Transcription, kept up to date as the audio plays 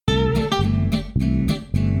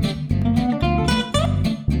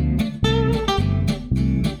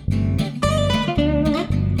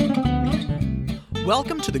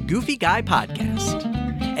welcome to the Goofy Guy Podcast,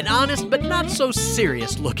 an honest but not so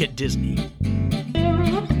serious look at Disney.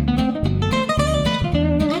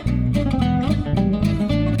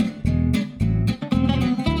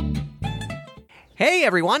 Hey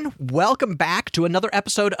everyone, welcome back to another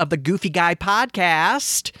episode of the Goofy Guy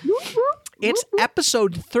Podcast. It's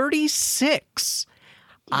episode 36.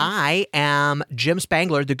 I am Jim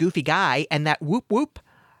Spangler, the Goofy Guy, and that whoop whoop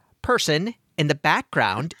person in the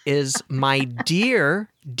background is my dear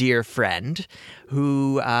friend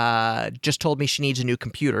who just told me she needs a new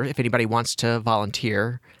computer, if anybody wants to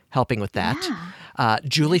volunteer helping with that.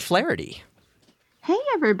 Julie Flaherty. Hey,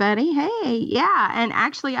 everybody. Hey. Yeah. And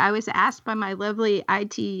actually, I was asked by my lovely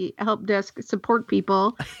IT help desk support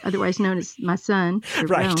people, otherwise known as my son,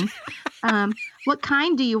 Right. what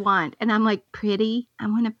kind do you want? And I'm like, pretty. I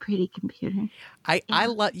want a pretty computer. I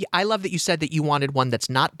love that you said that you wanted one that's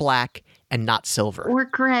not black and not silver. Or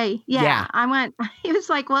gray. Yeah. He was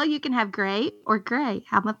like, well, you can have gray or gray.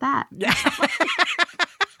 How about that?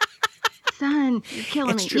 Son, you're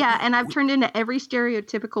killing me. True. Yeah, and I've turned into every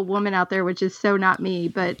stereotypical woman out there, which is so not me.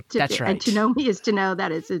 But That's right. And to know me is to know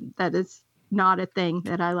that is not a thing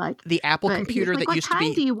that I like. The Apple computer that used to be. What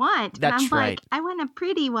kind do you want? That's and I'm right. like, I want a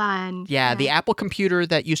pretty one. Yeah, the Apple computer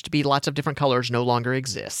that used to be lots of different colors no longer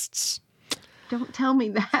exists. Don't tell me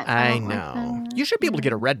that. I know. You should be able to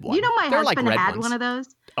get a red one. You know, my They're husband like red had ones. one of those.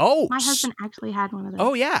 Oh, My husband actually had one of those.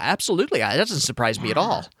 Oh yeah, absolutely. That doesn't surprise me at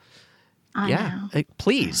all. I know.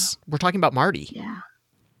 Please, we're talking about Marty. Yeah.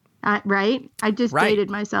 Right? I just dated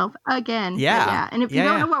myself again. Yeah. And if you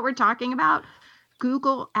don't know what we're talking about,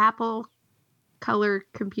 Google Apple color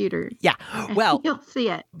computer. Yeah. Well, you'll see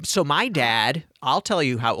it. So my dad, I'll tell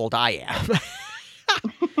you how old I am.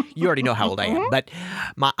 You already know how old I am, but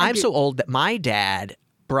I'm so old that my dad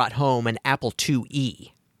brought home an Apple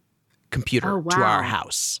IIe computer to our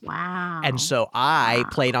house. Wow. And so I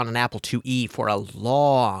played on an Apple IIe for a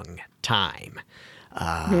long time.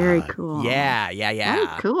 Very cool. Yeah. Very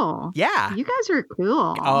cool. Yeah. You guys are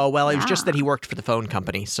cool. Oh, well, it was just that he worked for the phone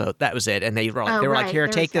company, so that was it. And they were like, here,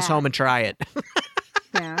 take this home and try it.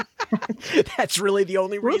 Yeah. That's really the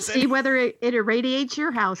only We'll reason. see whether it irradiates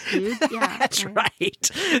your house, dude. Yeah. That's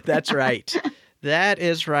right. That's right. That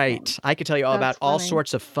is right. I could tell you all about all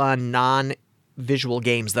sorts of fun, non-visual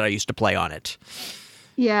games that I used to play on it.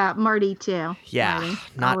 Yeah, Marty too. Yeah.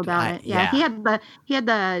 Marty, all about it.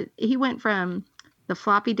 Yeah. He went from the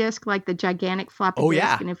floppy disk, like the gigantic floppy disk.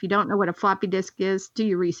 Yeah. And if you don't know what a floppy disk is, do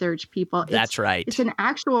your research, people. That's right. It's an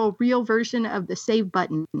actual real version of the save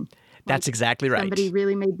button. That's exactly right. Somebody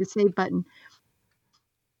really made the save button.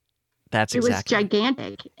 It was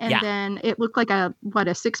gigantic. And then it looked like a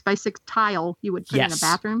 6x6 tile you would put in a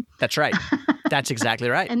bathroom. That's right. That's exactly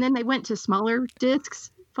right. And then they went to smaller disks,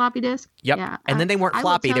 floppy disk. Yep. Yeah. And then they weren't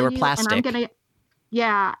floppy, they were plastic. And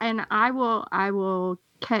I will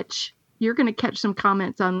catch, you're going to catch some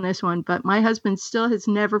comments on this one, but my husband still has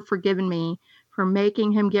never forgiven me for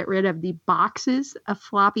making him get rid of the boxes of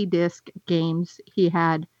floppy disk games he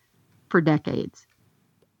had for decades.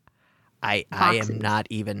 I am not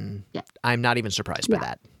even. Yeah. I'm not even surprised by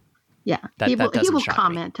that. Yeah, he will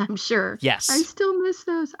comment. I'm sure. Yes, I still miss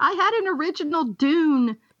those. I had an original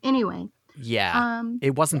Dune. Anyway. Yeah.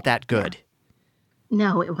 It wasn't that good. Yeah.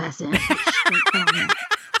 No, it wasn't.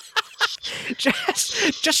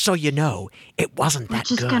 just so you know, it wasn't that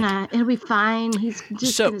good. It'll be fine. He's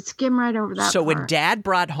just gonna skim right over that. So when Dad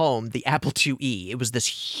brought home the Apple IIe, it was this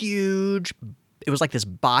huge. It was like this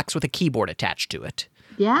box with a keyboard attached to it.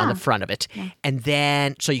 Yeah. On the front of it. Yeah. And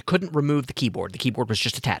then, so you couldn't remove the keyboard. The keyboard was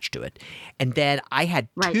just attached to it. And then I had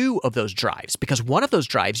two of those drives because one of those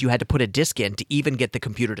drives you had to put a disk in to even get the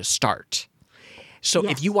computer to start. So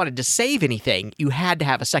if you wanted to save anything, you had to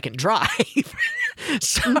have a second drive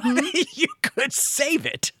so you could save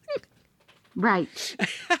it. Right.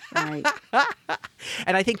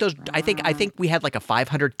 And I think I think we had like a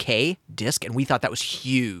 500K disk and we thought that was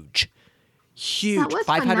huge. Huge. That was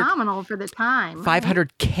phenomenal for the time.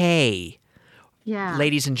 500K. Yeah.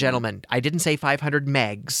 Ladies and gentlemen, I didn't say 500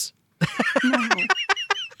 megs.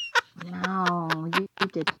 No, you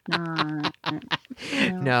did not.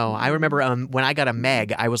 No, I remember when I got a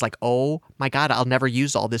meg, I was like, oh my God, I'll never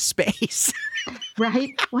use all this space.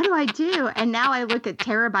 Right? What do I do? And now I look at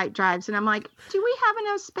terabyte drives and I'm like, do we have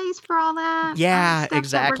enough space for all that? Yeah,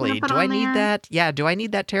 exactly. Do I need that? Yeah, do I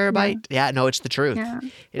need that terabyte? Yeah, no, it's the truth. Yeah.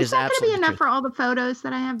 It is absolutely not going to be enough for all the photos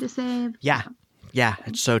that I have to save. Yeah,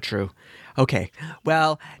 it's so true. Okay,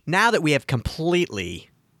 well, now that we have completely...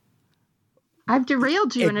 I've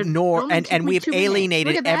derailed you and we've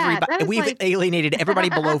alienated everybody. We've alienated everybody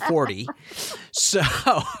below 40. So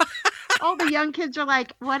All the young kids are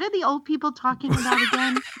like, what are the old people talking about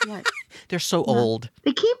again? What? They're so old.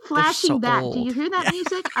 They keep flashing so back. old. Do you hear that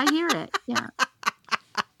music? I hear it. Yeah.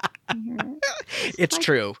 I hear it. It's like-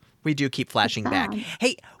 true. We do keep flashing back. bad.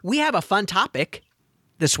 Hey, we have a fun topic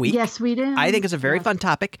this week. Yes, we do. I think it's a very Yes. fun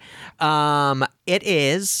topic. It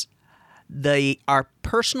is our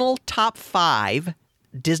personal top 5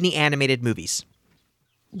 Disney animated movies.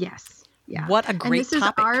 Yes. Yeah. What a great and this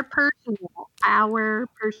topic. is our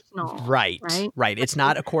personal. Right. Right. It's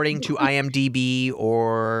not according to IMDb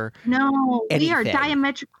or No, we are anything.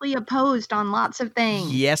 diametrically opposed on lots of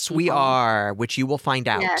things. yes, we people. are, which you will find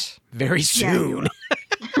out Yes. very soon.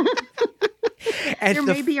 And There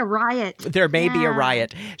may be a riot. There may be a Yeah.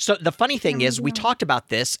 riot. So the funny thing There may is, we be a- talked about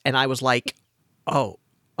this, and I was like, "Oh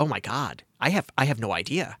my God, I have no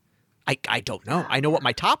idea. I don't know. I know what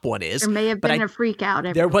my top one is, There may have but been a freak out.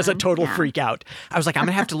 there was a everyone. total Yeah. freak out. I was like, I'm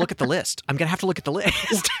gonna have to look at the list. I'm gonna have to look at the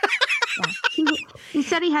list. Yeah. He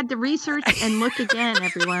said he had to research and look again,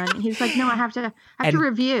 everyone. He's like, no, I have to And-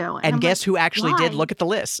 review. And I'm guess like, who actually did why? look at the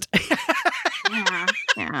list?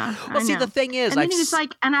 Yeah. I Well, see, know. the thing is, and then I've he was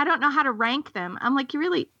like, and I don't know how to rank them. I'm like, you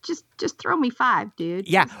really just throw me 5, dude.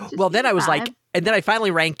 yeah. Just Well, give then me I was 5. like, and then I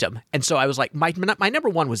finally ranked them, and so I was like, my number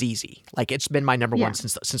one was easy. Like it's been my number Yeah. one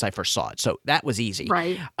since I first saw it, so that was easy.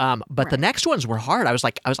 right. But the Right. next ones were hard. I was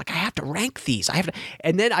like, I have to rank these. I have to,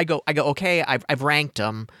 and then I go, okay, I've ranked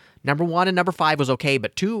them. Number 1 and number 5 was okay,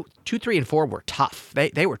 but 2, 3, and 4 were tough.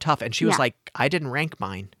 They were tough, and she was Yeah. like, I didn't rank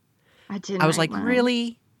mine. I didn't. I was like, rank mine.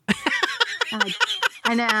 really?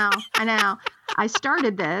 I know. I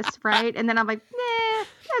started this, right? And then I'm like, nah,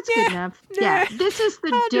 that's Nah, good enough. Yeah. nah. This is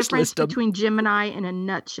the I'll just difference list 'em. between Jim and I in a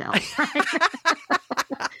nutshell, right?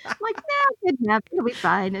 I'm like, nah, good enough. It'll be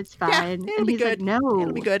fine. It's fine. Yeah, it'll and be he's good. like, no.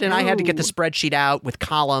 It'll be good. And I had to get the no. spreadsheet out with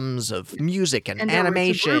columns of music and, And there was a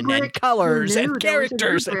animation and rubric. colors Who and knew there was a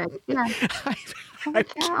characters. rubric? Yeah. I'm Holy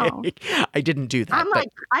cow. kidding. I didn't do that. I'm but like,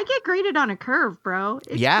 I get graded on a curve, bro.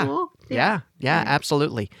 It's Yeah. cool. yeah, Yeah.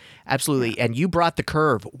 absolutely. Absolutely. And you brought the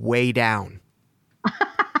curve way down.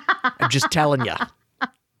 I'm just telling you.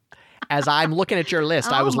 As I'm looking at your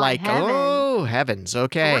list, I Oh, was my like, heavens. oh, heavens.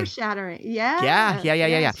 Okay. Foreshadowing. Yeah. Yeah.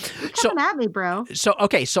 Yes. You're So- coming at me, bro. So,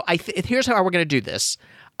 okay. So here's how we're going to do this.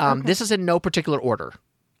 Okay. This is in no particular order.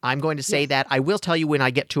 I'm going to say Yes. that. I will tell you when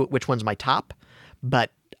I get to it which one's my top,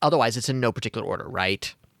 but otherwise it's in no particular order,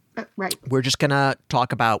 right? Right. We're just going to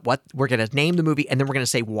talk about what we're going to name the movie, and then we're going to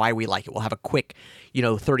say why we like it. We'll have a quick,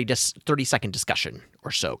 30-second discussion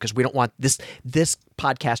or so, because we don't want this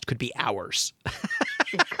podcast could be hours.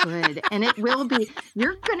 It could. And it will be.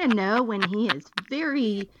 You're going to know when he is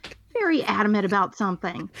very, very adamant about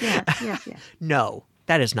something. Yes. No,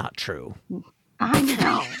 that is not true. I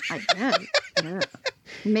know. I did. Yeah.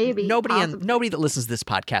 Maybe. Nobody that listens to this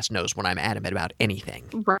podcast knows when I'm adamant about anything.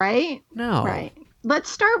 Right? No. Right.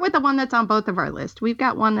 Let's start with the one that's on both of our lists. We've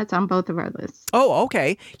got one that's on both of our lists. Oh,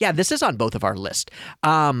 okay. Yeah, this is on both of our list.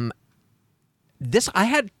 This I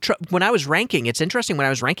had when I was ranking. It's interesting. When I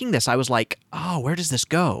was ranking this, I was like, "Oh, where does this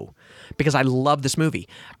go?" Because I love this movie.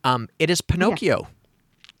 It is Pinocchio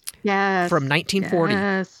Yes. from 1940.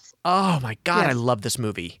 Yes. Oh my God, I Yes. love this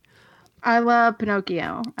movie. I love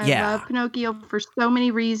Pinocchio. I Yeah. love Pinocchio for so many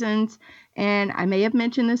reasons. And I may have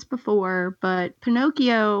mentioned this before, but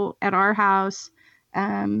Pinocchio at our house,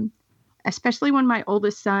 especially when my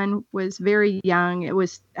oldest son was very young, it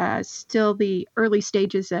was still the early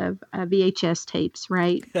stages of VHS tapes,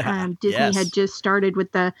 right? Disney Yes. had just started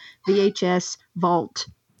with the VHS vault,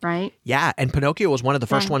 right? Yeah, and Pinocchio was one of the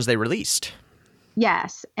first Yeah. ones they released.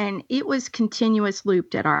 Yes, and it was continuous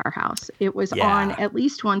looped at our house. It was Yeah. on at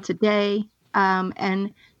least once a day,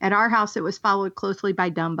 and at our house it was followed closely by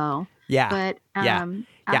Dumbo. Yeah, But yeah.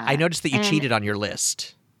 I noticed that you and- cheated on your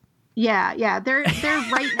list. yeah, they're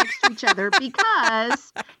right next to each other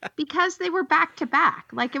because they were back to back.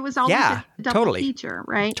 Like it was always Yeah, a double totally. feature,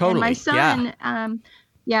 right? Totally, And my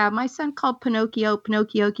yeah. son, my son called Pinocchio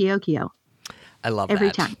Pinocchio. I love Every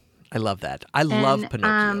that. time. I love that. I love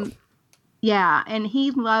Pinocchio. Yeah, and he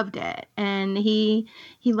loved it, and he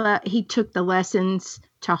took the lessons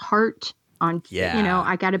to heart. On Yeah.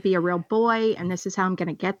 I got to be a real boy, and this is how I'm going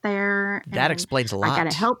to get there. That and explains a I lot. got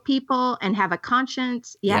to help people and have a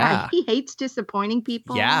conscience. Yeah, Yeah. he hates disappointing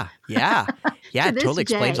people. Yeah. To It this totally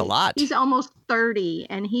explains a day. lot. He's almost 30,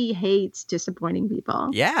 and he hates disappointing people.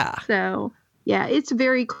 Yeah. So, yeah, it's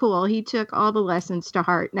very cool. He took all the lessons to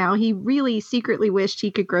heart. Now, he really secretly wished he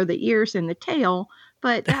could grow the ears and the tail,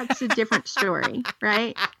 but that's a different story,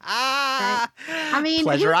 right? Right? I mean,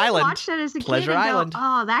 Pleasure who Island. watched that as a Pleasure kid and Island. go,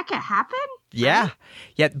 "Oh, that could happen"? Yeah. Right?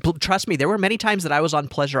 Yeah. Trust me, there were many times that I was on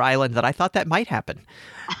Pleasure Island that I thought that might happen.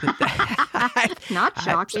 Not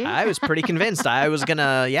shocking. I was pretty convinced I was going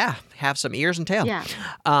to, have some ears and tail. Yeah.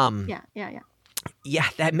 Um, Yeah. Yeah,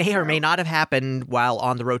 that may or may not have happened while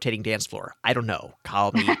on the rotating dance floor. I don't know.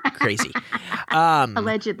 Call me crazy.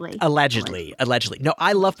 Allegedly. No,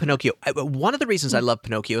 I love Pinocchio. One of the reasons I love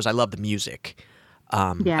Pinocchio is I love the music.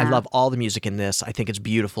 I Yeah. love all the music in this. I think it's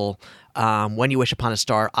beautiful. When You Wish Upon a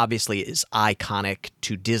Star obviously is iconic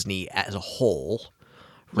to Disney as a whole,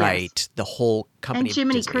 right? Yes. The whole company. And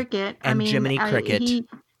Jiminy Disney. Cricket. And Jiminy Cricket.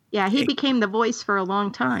 He became the voice for a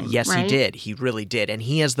long time. Yes, right? he did. He really did. And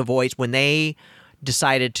he has the voice. When they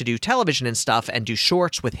decided to do television and stuff and do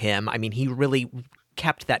shorts with him, I mean, he really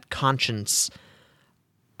kept that conscience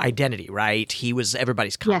identity, right? He was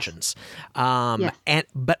everybody's conscience. Yes.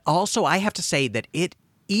 But also I have to say that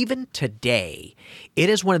even today, it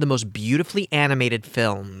is one of the most beautifully animated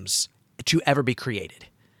films to ever be created.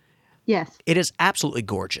 Yes. It is absolutely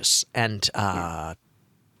gorgeous. And I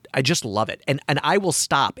just love it. And I will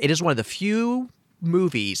stop. It is one of the few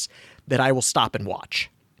movies that I will stop and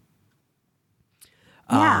watch.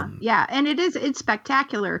 Yeah. And it's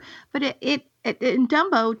spectacular. But it in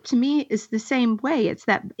Dumbo, to me, is the same way. It's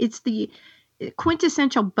the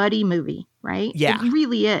quintessential buddy movie, right? Yeah. It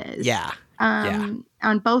really is. Yeah.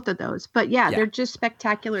 On both of those. But they're just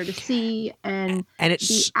spectacular to see, and it's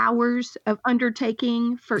the hours of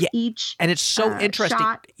undertaking for each and it's so interesting.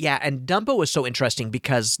 shot. Yeah, and Dumbo is so interesting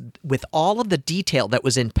because with all of the detail that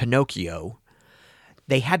was in Pinocchio,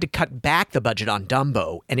 they had to cut back the budget on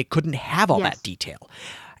Dumbo, and it couldn't have all that detail.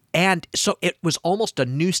 And so it was almost a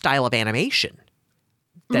new style of animation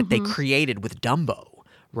that they created with Dumbo,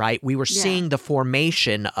 right? We were seeing the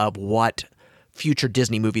formation of what future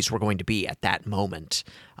Disney movies were going to be at that moment.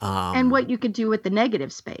 And what you could do with the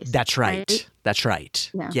negative space. That's right. That's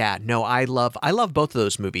right. Yeah. No, I love both of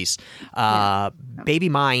those movies. Baby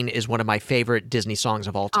Mine is one of my favorite Disney songs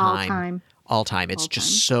of all time. All time. It's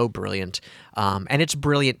just so brilliant. And it's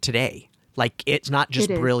brilliant today. Like, it's not just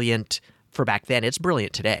brilliant for back then. It's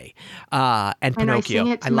brilliant today. And Pinocchio. I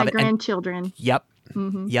sing it to love my grandchildren. Yep.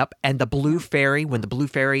 Yep. And the Blue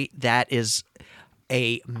Fairy, that is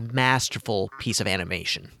a masterful piece of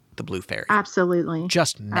animation. The Blue Fairy. Absolutely.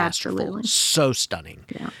 Just masterful. Absolutely. So stunning.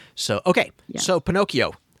 Yeah. So, okay. Yeah. So,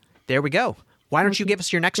 Pinocchio. There we go. Why don't you give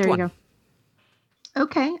us your next one? Go.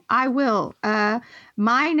 Okay, I will.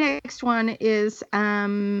 My next one is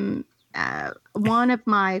one of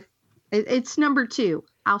my, it's number 2.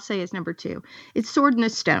 I'll say it's number 2. It's Sword in the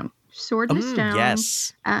Stone. Sword in the Stone.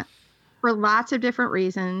 Yes. For lots of different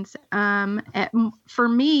reasons. For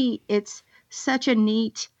me, it's such a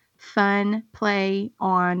neat, fun play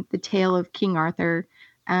on the tale of King Arthur.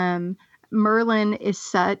 Merlin is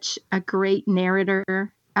such a great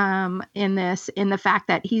narrator in this, in the fact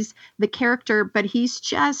that he's the character, but he's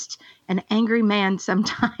just an angry man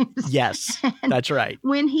sometimes. Yes, that's right.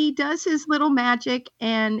 When he does his little magic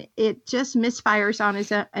and it just misfires on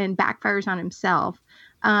his and backfires on himself,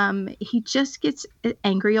 he just gets an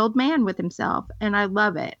angry old man with himself. And I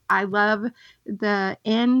love it. I love the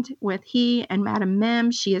end with he and Madame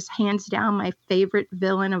Mim. She is hands down my favorite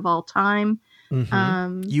villain of all time.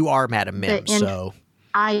 Mm-hmm. You are Madame Mim, so.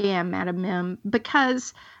 I am Madame Mim,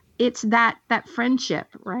 because it's that friendship,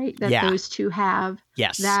 right? That those two have.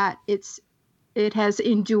 Yes. That it has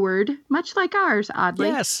endured, much like ours, oddly.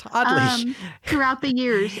 Yes, oddly. Throughout the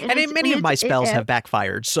years. And many of my spells have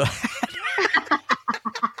backfired, so.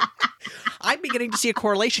 I'm beginning to see a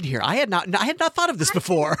correlation here. I had not thought of this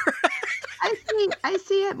before. I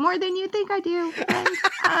see it more than you think I do. And,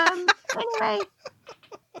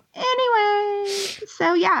 anyway,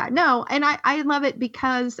 so and I love it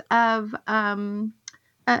because of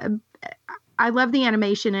I love the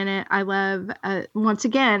animation in it. I love once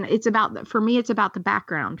again, it's about the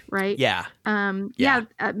background, right? Yeah.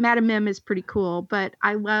 Madame Mim is pretty cool, but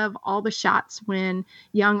I love all the shots when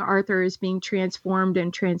young Arthur is being transformed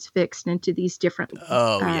and transfixed into these different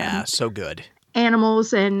so good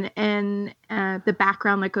animals, and the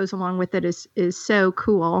background that goes along with it is so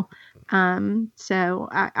cool. So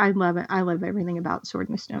I love it. I love everything about Sword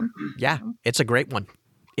in the Stone. Yeah, it's a great one.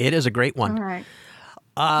 It is a great one. All right.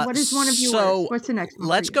 What is one of yours? What's the next one?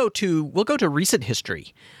 We'll go to recent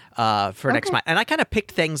history for next month. And I kind of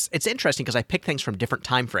picked things. It's interesting because I picked things from different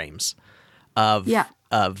time frames of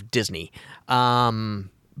Disney.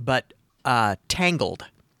 But Tangled.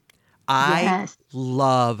 I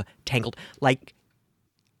love Tangled. Like,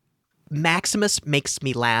 Maximus makes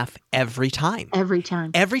me laugh every time. Every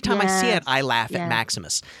time. Every time I see it, Yes. I laugh at Yes.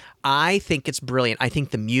 Maximus. I think it's brilliant. I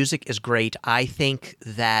think the music is great. I think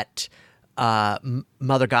that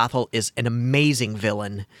Mother Gothel is an amazing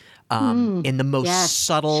villain in the most Yes.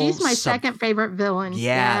 subtle. She's my second favorite villain.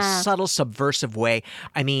 Subtle, subversive way.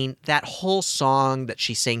 I mean, that whole song that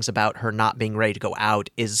she sings about her not being ready to go out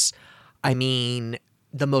is, I mean,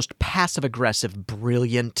 the most passive-aggressive,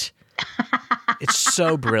 brilliant. It's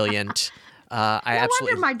so brilliant. I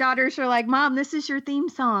wonder my daughters are like, Mom, this is your theme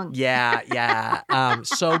song. Yeah.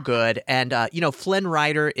 So good. And, Flynn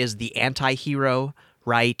Rider is the anti-hero,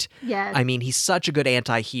 right? Yes. I mean, he's such a good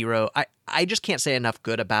anti-hero. I just can't say enough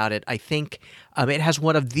good about it. I think it has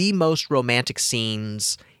one of the most romantic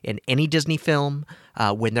scenes in any Disney film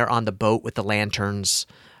when they're on the boat with the lanterns.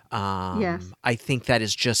 Yes. I think that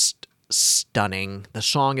is just stunning. The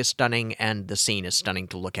song is stunning and the scene is stunning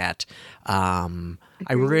to look at.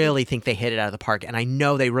 I really think they hit it out of the park. And I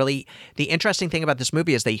know the interesting thing about this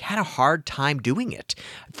movie is they had a hard time doing it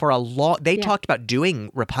for a long, they talked about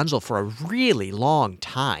doing Rapunzel for a really long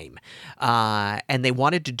time. And they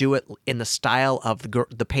wanted to do it in the style of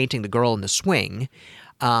the painting, The Girl in the Swing.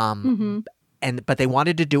 But they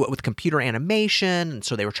wanted to do it with computer animation. And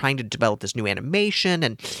so they were trying to develop this new animation.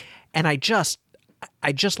 And I just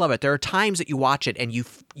love it. There are times that you watch it and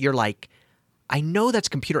you're like, I know that's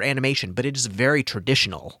computer animation, but it is very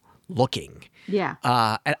traditional looking. Yeah.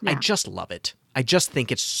 And I just love it. I just think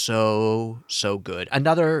it's so, so good.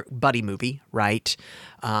 Another buddy movie, right?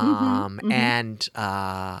 And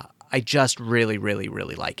I just really, really,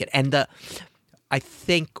 really like it. And I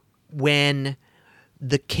think when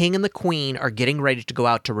the king and the queen are getting ready to go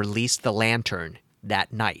out to release the lantern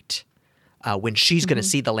that night, when she's going to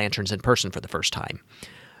see the lanterns in person for the first time,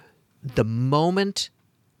 the moment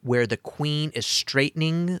where the queen is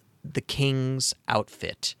straightening the king's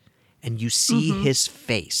outfit and you see his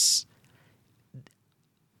face,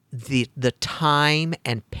 the time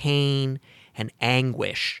and pain and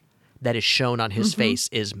anguish that is shown on his face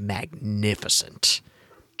is magnificent.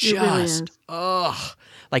 It really is.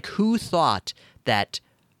 Like who thought that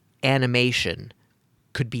animation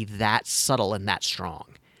could be that subtle and that strong?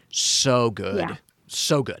 So good. Yeah.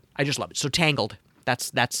 So good. I just love it. So Tangled.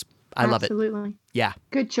 That's I love it. Absolutely. Yeah.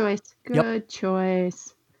 Good choice. Good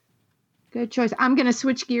choice. Good choice. I'm going to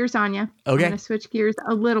switch gears on you. Okay. I'm going to switch gears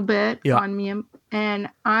a little bit on me. And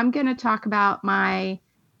I'm going to talk about my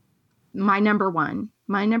number one.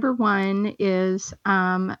 My number one is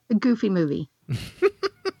a Goofy movie.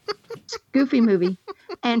 Goofy movie.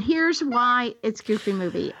 And here's why it's Goofy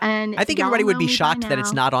movie. And I think everybody would be shocked that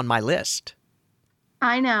it's not on my list.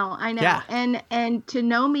 I know. Yeah. And to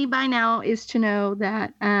know me by now is to know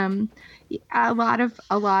that a lot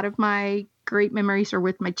of my great memories are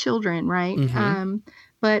with my children, right?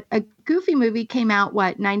 But a Goofy movie came out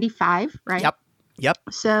 95, right? Yep.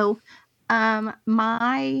 So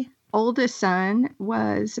my oldest son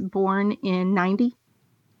was born in 90.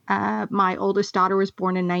 My oldest daughter was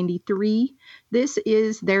born in 93. This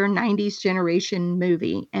is their 90s generation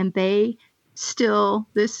movie, and they still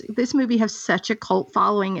this movie has such a cult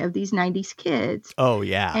following of these 90s kids. Oh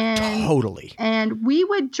yeah, totally. And we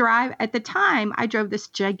would drive, at the time I drove this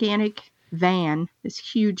gigantic van, this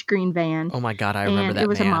huge green van. Oh my God, I remember that. It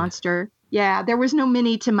was a monster. Yeah, there was no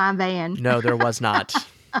mini to my van. No, there was not.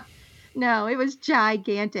 No, it was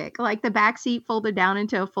gigantic. Like the back seat folded down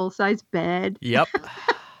into a full-size bed. Yep.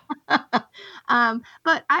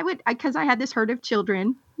 But because I had this herd of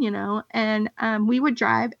children, and we would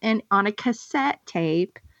drive, and on a cassette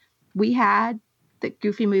tape, we had the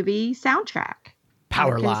Goofy movie soundtrack.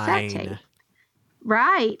 Powerline.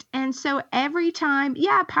 Right. And so every time,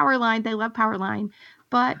 Powerline, they love Powerline.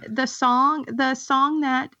 But the song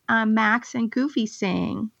that Max and Goofy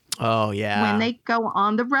sing. Oh, yeah. When they go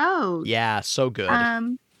on the road. Yeah, so good.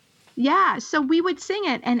 So we would sing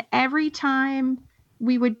it, and every time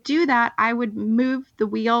we would do that, I would move the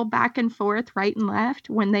wheel back and forth, right and left,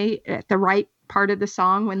 at the right part of the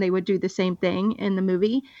song, when they would do the same thing in the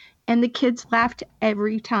movie. And the kids laughed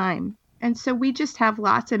every time. And so we just have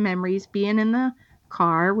lots of memories being in the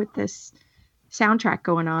car with this soundtrack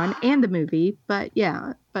going on and the movie. But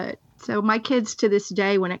so my kids to this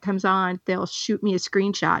day, when it comes on, they'll shoot me a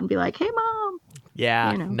screenshot and be like, "Hey, Mom."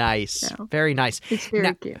 Yeah, nice. So very nice. It's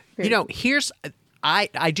very cute. Here's...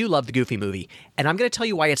 I do love the Goofy movie, and I'm going to tell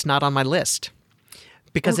you why it's not on my list.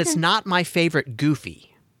 Because it's not my favorite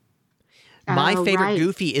Goofy. My favorite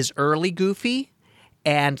Goofy is early Goofy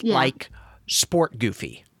and like sport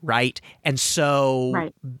Goofy, right? And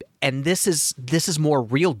so and this is more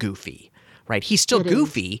real Goofy, right? He's still It is.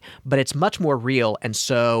 goofy, but it's much more real. And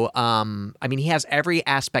so, I mean, he has every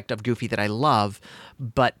aspect of Goofy that I love,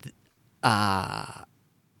 but,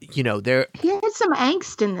 you know, there He had some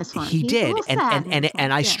angst in this one. he He's a did, little and sad and in and this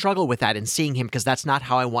and one. I Yeah. struggle with that in seeing him because that's not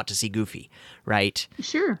how I want to see Goofy, right?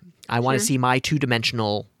 Sure. I want to Sure. see my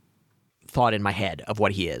two-dimensional thought in my head of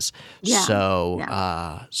what he is. Yeah. So,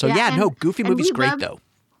 Yeah. yeah, no, Goofy and movie's we great love- though.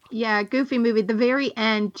 Yeah, Goofy movie. The very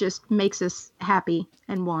end just makes us happy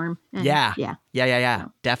and warm. And Yeah. Yeah.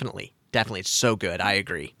 So. Definitely. It's so good. I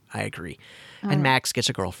agree. And right. Max gets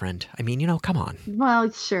a girlfriend. I mean, you know, come on.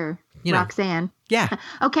 Well, sure. You know. Roxanne. Yeah.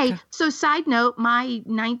 Okay. So side note, my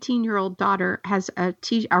 19-year-old daughter has a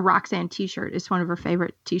Roxanne t-shirt. It's one of her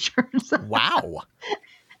favorite t-shirts. Wow.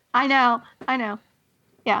 I know.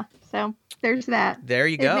 Yeah. So there's that. There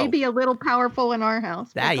you go. It may be a little powerful in our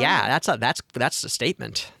house. but go ahead. That's a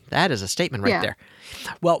statement. That is a statement right Yeah. there.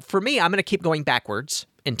 Well, for me, I'm going to keep going backwards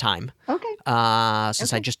in time. Okay.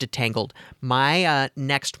 Since I just did Tangled. My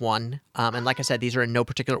next one, and like I said, these are in no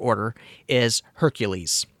particular order, is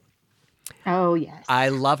Hercules. Oh, yes. I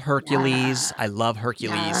love Hercules. Yeah. I love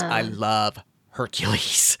Hercules. I love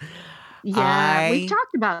Hercules. Yeah. We've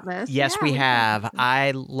talked about this. Yes, Yeah, we we've have. talked about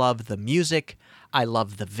I love the music. I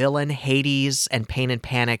love the villain. Hades and Pain and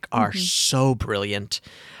Panic are so brilliant.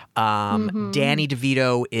 Danny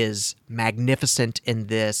DeVito is magnificent in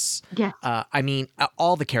this. Yes. I mean,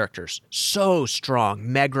 all the characters so strong.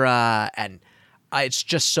 Megra, and it's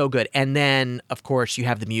just so good. And then, of course, you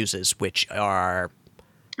have the muses, which are,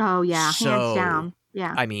 Oh, yeah. so- Hands down.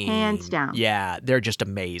 Yeah. I mean, hands down. Yeah, they're just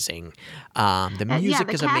amazing. The And music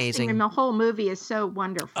the is casting amazing. in the whole movie is so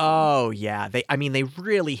wonderful. Oh yeah, they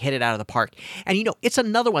really hit it out of the park. And you know, it's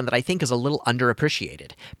another one that I think is a little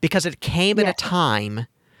underappreciated because it came at a time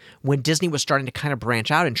when Disney was starting to kind of branch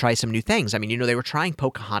out and try some new things. I mean, you know, they were trying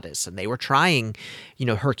Pocahontas and they were trying, you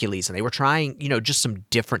know, Hercules, and they were trying, you know, just some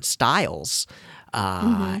different styles.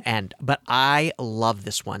 But I love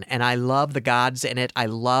this one, and I love the gods in it. I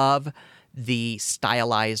love the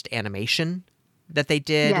stylized animation that they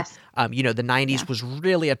did. Yes. You know, the 90s was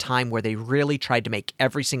really a time where they really tried to make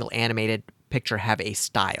every single animated picture have a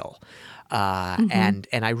style. And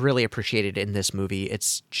I really appreciate it in this movie.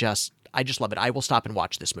 It's just, I just love it. I will stop and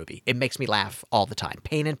watch this movie. It makes me laugh all the time.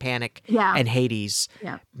 Pain and Panic and Hades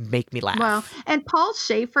make me laugh. Well, and Paul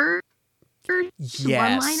Schaefer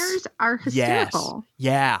one-liners are hysterical.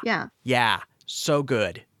 Yes. Yeah. Yeah. So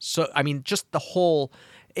good. So, I mean, just the whole,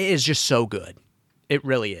 it is just so good. It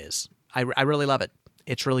really is. I really love it.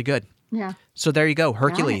 It's really good. Yeah. So there you go.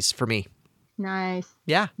 Hercules for me. Nice.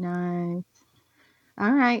 Yeah. Nice.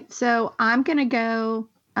 All right. So I'm going to go,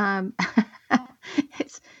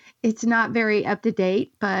 it's not very up to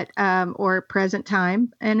date, but, or present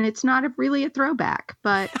time, and it's not really a throwback,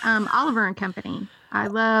 but, Oliver and Company. I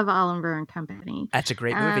love Oliver and Company. That's a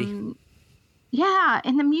great movie. Yeah,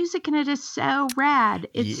 and the music in it is so rad.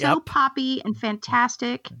 It's so poppy and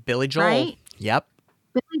fantastic. Billy Joel. Right? Yep.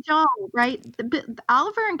 Billy Joel, right?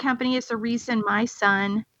 Oliver and Company is the reason my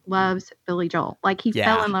son loves Billy Joel. Like, he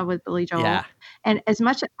fell in love with Billy Joel. Yeah. And as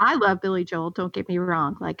much as I love Billy Joel, don't get me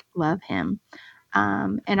wrong, like, love him.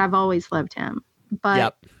 And I've always loved him.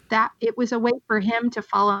 But that it was a way for him to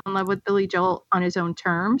fall in love with Billy Joel on his own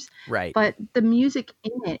terms. Right. But the music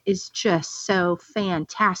in it is just so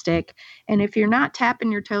fantastic. And if you're not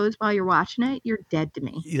tapping your toes while you're watching it, you're dead to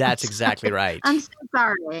me. That's exactly right. I'm so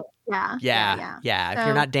sorry. Yeah. Yeah. If So,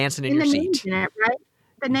 you're not dancing in your the seat. names in it, right?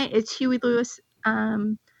 The name it's Huey Lewis,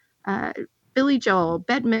 Billy Joel,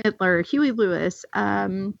 Bette Midler, Huey Lewis,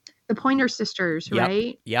 the Pointer Sisters,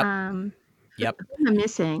 right? Yep. Yep. Who am I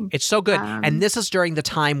missing? It's so good. And this is during the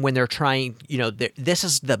time when they're trying, you know, this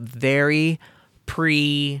is the very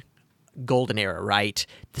pre-golden era, right?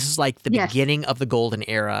 This is like the beginning of the golden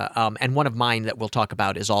era. And one of mine that we'll talk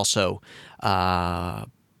about is also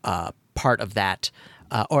part of that.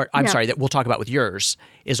 Sorry, that we'll talk about with yours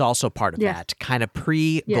is also part of that kind of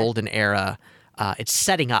pre-golden era. It's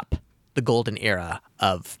setting up the golden era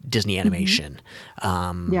of Disney animation.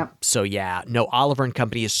 So yeah, no, Oliver and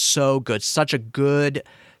Company is so good. Such a good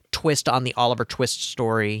twist on the Oliver Twist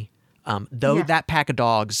story. That pack of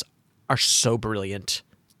dogs are so brilliant.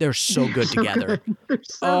 They're so good together. They're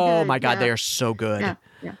so good. My God, they are so good.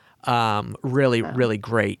 Yeah. Really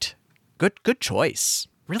great. Good choice.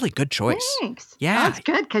 Really good choice. Thanks. Yeah. That's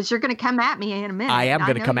good because you're going to come at me in a minute. I am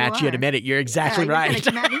going to know come at you in a are. minute. You're exactly You're right. gonna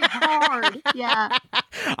come at me hard. Yeah.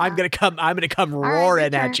 I'm gonna come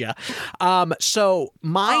roaring at you. So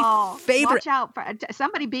my favorite. Watch out!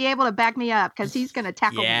 Somebody be able to back me up because he's gonna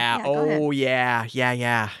tackle me. Yeah. Go ahead.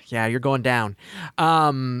 Yeah. You're going down.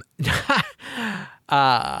 My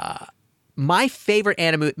my favorite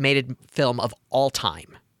animated film of all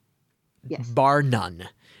time, Yes. bar none,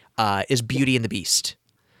 is Beauty and the Beast.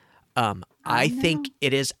 I think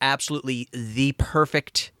it is absolutely the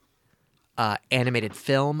perfect animated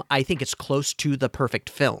film. I think it's close to the perfect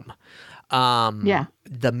film. Yeah.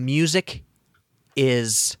 The music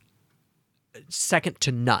is second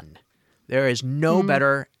to none. There is no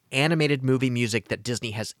better animated movie music that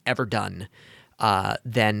Disney has ever done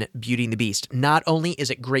than Beauty and the Beast. Not only is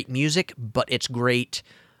it great music, but it's great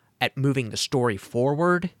at moving the story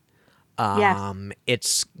forward. Yes.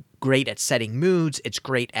 It's great at setting moods. It's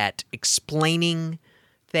great at explaining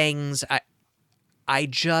things. I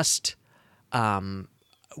just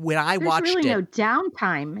when I There's watched really it, no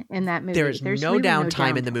downtime in that movie. there's no really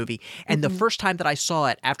downtime in the movie. And the Mm-hmm. first time that I saw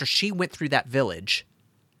it, after she went through that village,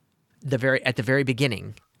 at the very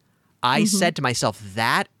beginning, I Mm-hmm. said to myself,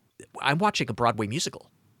 that I'm watching a Broadway musical.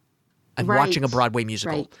 I'm Right. watching a Broadway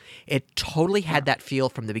musical. Right. It totally had that feel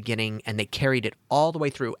from the beginning, and they carried it all the way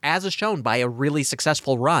through, as is shown by a really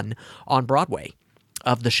successful run on Broadway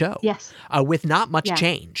of the show. Yes. With not much Yeah.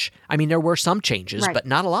 change. I mean, there were some changes, Right. but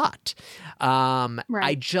not a lot. I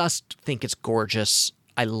Right. just think it's gorgeous.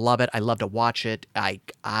 I love it. I love to watch it.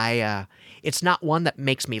 It's not one that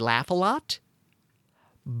makes me laugh a lot,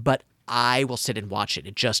 but I will sit and watch it.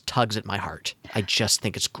 It just tugs at my heart. I just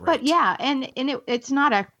think it's great. But yeah, and it's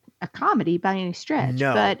not a comedy by any stretch.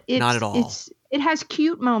 No, but it's, not at all. It has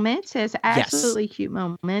cute moments. It has absolutely cute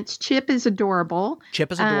moments. Chip is adorable.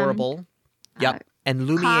 Chip is adorable. Yep. And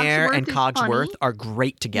Lumiere and Cogsworth is Cogsworth funny. are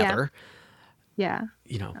great together. Yeah.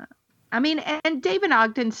 You know, I mean, and David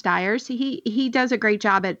Ogden Stiers, he does a great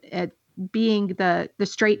job at being the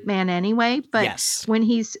straight man anyway. But Yes. when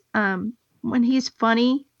he's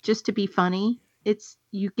funny, just to be funny,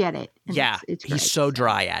 you get it. And yeah, it's he's great. so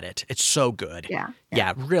dry at it. It's so good.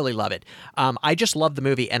 Yeah. Really love it. I just love the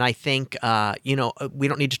movie, and I think we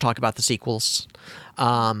don't need to talk about the sequels.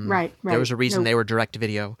 Right. There was a reason Nope. they were direct to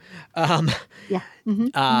video. Yeah.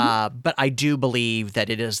 Mm-hmm. But I do believe that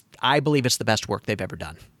it is. I believe it's the best work they've ever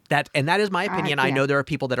done. That is my opinion. I yeah. know there are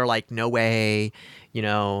people that are like, no way,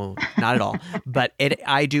 not at all. But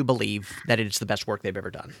I do believe that it's the best work they've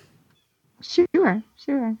ever done. Sure.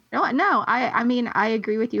 No. I mean, I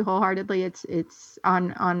agree with you wholeheartedly. It's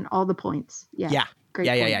on all the points. Yeah. Yeah. Great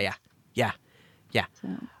Yeah. So,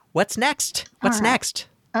 What's next? What's All right. next?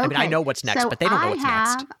 I mean, I know what's next, So but they don't know what's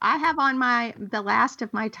next. I have on the last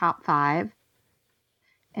of my top 5,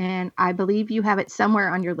 and I believe you have it somewhere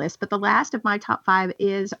on your list. But the last of my top 5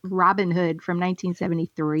 is Robin Hood from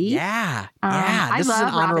 1973. Yeah. I This is an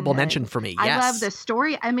love Robin honorable Hood. mention for me. I Yes. love the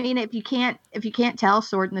story. I mean, if you can't tell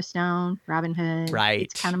Sword in the Stone, Robin Hood, Right.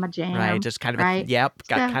 It's kind of my jam. Right. Just kind of right? got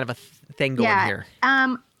So- kind of a thing going here.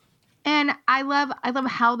 And I love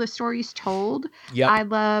how the story's told. Yep. I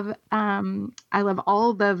love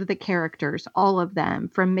all of the characters, all of them,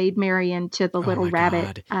 from Maid Marian to the little my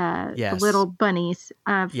rabbit, God. Yes. the little bunnies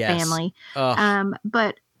Yes. family. Ugh.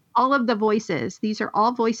 But all of the voices, these are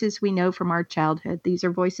all voices we know from our childhood. These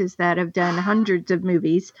are voices that have done hundreds of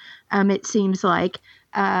movies, it seems like.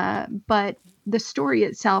 But the story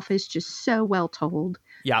itself is just so well told.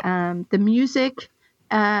 Yep. The music,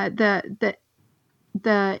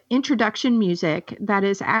 the introduction music that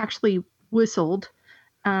is actually whistled.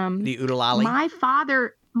 The Oodalali.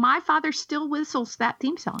 My father still whistles that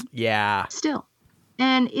theme song Yeah. still.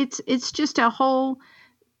 And it's just a whole,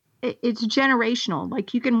 it's generational.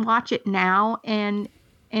 Like you can watch it now and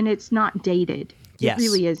it's not dated. Yes. It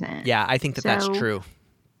really isn't. Yeah, I think that's So- true.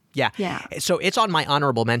 Yeah. Yeah. So it's on my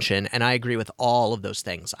honorable mention, and I agree with all of those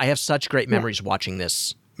things. I have such great memories watching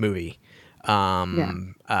this movie.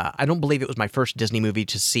 I don't believe it was my first Disney movie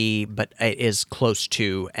to see, but it is close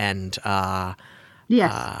to. And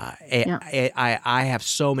Yes. I have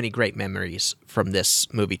so many great memories from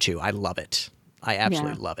this movie too. I love it. I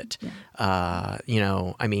absolutely love it. I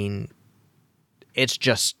mean, it's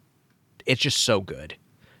just so good.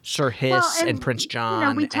 Sir Hiss and Prince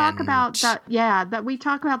John. We talk and, about that. We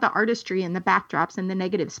talk about the artistry and the backdrops and the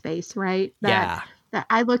negative space, right? That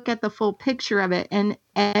I look at the full picture of it, and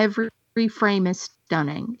every frame is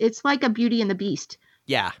stunning. It's like a Beauty and the Beast.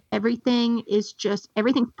 Yeah. Everything's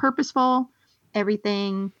purposeful.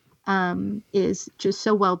 Everything is just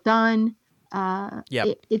so well done.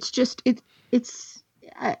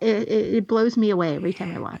 It blows me away every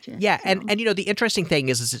time I watch it. Yeah, so. and the interesting thing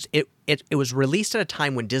is it was released at a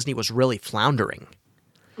time when Disney was really floundering.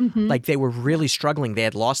 Mm-hmm. Like they were really struggling. They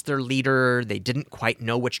had lost their leader. They didn't quite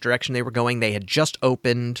know which direction they were going. They had just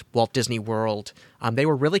opened Walt Disney World. They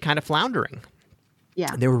were really kind of floundering.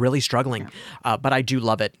 Yeah. They were really struggling. But I do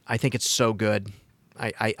love it. I think it's so good.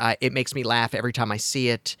 It makes me laugh every time I see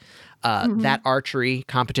it. That archery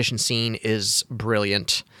competition scene is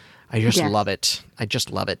brilliant. I just love it. I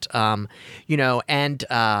just love it. You know, and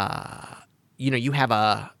you know, you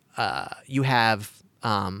have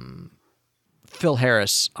Phil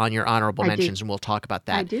Harris on your honorable mentions, and we'll talk about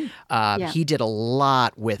that. I do. He did a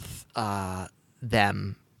lot with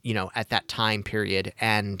them, you know, at that time period,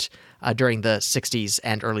 and during the 60s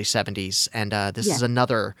and early 70s. And this is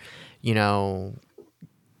another, you know,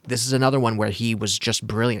 this is another one where he was just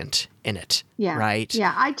brilliant in it. Yeah. Right?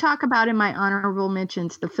 Yeah. I talk about in my honorable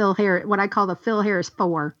mentions the Phil Harris, what I call the Phil Harris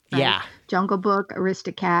 4. Right? Yeah. Jungle Book,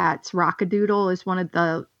 Aristocats, Rockadoodle is one of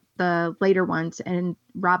the later ones, and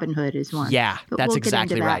Robin Hood is one. Yeah, but that's we'll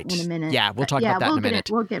exactly get into right. That in a minute. Yeah, we'll talk about that in a minute.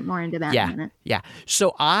 We'll get more into that in a minute. Yeah.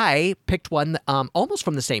 So I picked one almost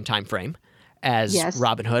from the same time frame as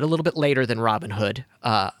Robin Hood, a little bit later than Robin Hood.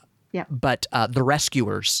 But The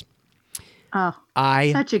Rescuers. Oh,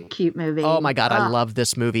 such a cute movie. Oh my God, I love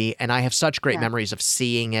this movie, and I have such great memories of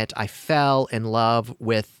seeing it. I fell in love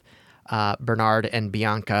with Bernard and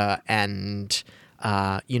Bianca, and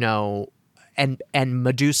you know, and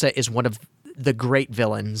Medusa is one of the great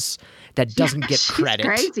villains that doesn't get credit.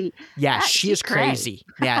 Crazy. Yeah, she is crazy.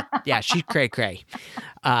 Yeah, she's cray.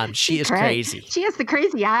 She is crazy. She has the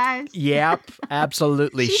crazy eyes. Yep,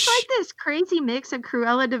 absolutely. She's like this crazy mix of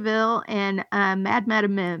Cruella de Vil and Mad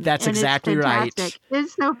Madam Mim. That's exactly right.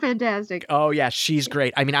 It's so fantastic. Oh yeah, she's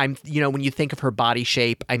great. I mean, you know, when you think of her body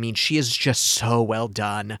shape, I mean, she is just so well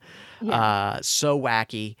done. So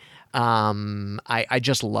wacky. I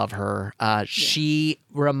just love her. She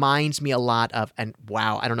reminds me a lot of, and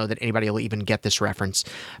wow, I don't know that anybody will even get this reference,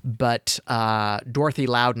 but Dorothy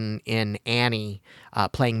Loudon in Annie,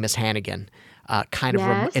 playing Miss Hannigan.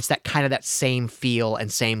 It's that kind of that same feel and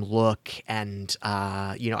same look, and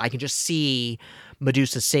you know, I can just see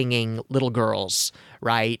Medusa singing Little Girls,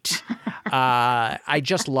 right? I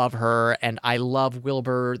just love her, and I love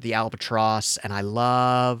Wilbur the albatross, and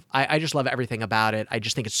I just love everything about it. I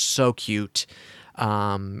just think it's so cute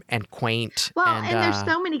and quaint. Well, and there's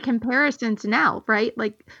so many comparisons now, right?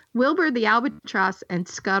 Like Wilbur the albatross and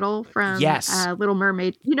Scuttle from Little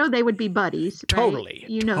Mermaid. You know, they would be buddies. Totally. Right?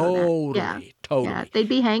 You know that. Totally. Yeah, they'd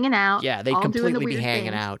be hanging out. Yeah, they'd completely be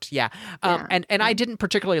hanging out. Yeah. And I didn't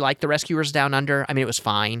particularly like The Rescuers Down Under. I mean, it was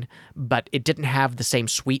fine, but it didn't have the same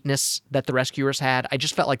sweetness that The Rescuers had. I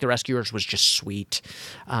just felt like The Rescuers was just sweet.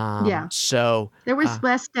 So there was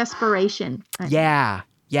less desperation. Yeah,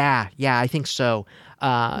 I think so.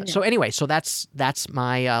 So anyway, so that's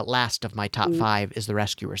my last of my top 5 is The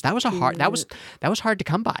Rescuers. That was that was hard to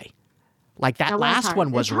come by. Like that last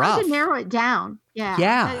one was rough. It's hard to narrow it down.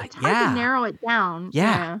 Yeah. It's hard to narrow it down.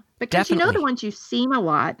 Yeah. Because you know the ones you've seen a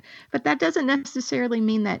lot, but that doesn't necessarily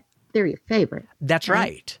mean that they're your favorite. That's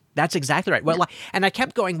right. That's exactly right. Well, and I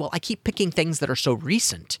kept going, I keep picking things that are so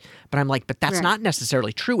recent, but I'm like, but that's not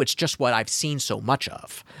necessarily true. It's just what I've seen so much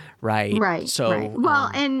of. Right. Right. So, right. Well,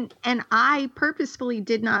 and I purposefully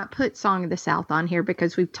did not put Song of the South on here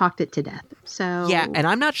because we've talked it to death. So yeah. And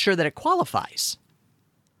I'm not sure that it qualifies.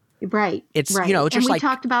 Right. It's, you know, it's just and we like,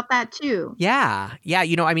 talked about that too. Yeah. Yeah.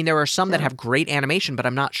 You know, I mean, there are some that have great animation, but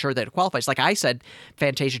I'm not sure that it qualifies. Like I said,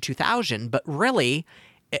 Fantasia 2000, but really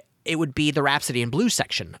it would be the Rhapsody in Blue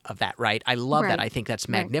section of that, right? I love that. I think that's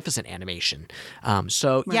magnificent animation.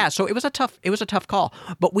 So it was a tough call,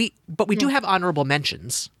 but we do have honorable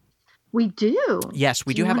mentions. We do. Yes,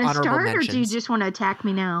 we do have honorable mentions. Or do you just want to attack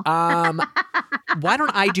me now? Why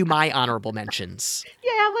don't I do my honorable mentions?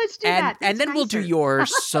 Yeah, let's do that. And then we'll do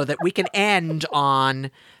yours so that we can end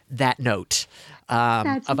on that note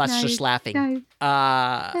of us just laughing.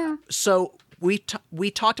 So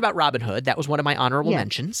we talked about Robin Hood. That was one of my honorable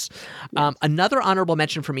mentions. Another honorable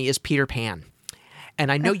mention for me is Peter Pan.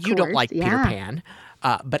 And I know you don't like Peter Pan.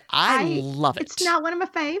 But I love it. It's not one of my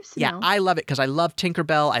faves. Yeah, no. I love it because I love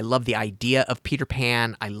Tinkerbell. I love the idea of Peter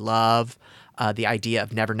Pan. I love the idea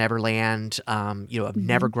of Never Never Land, of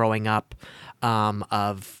never growing up,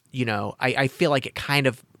 I feel like it kind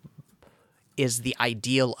of is the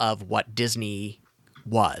ideal of what Disney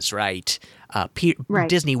was, right?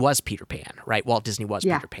 Disney was Peter Pan, right? Walt Disney was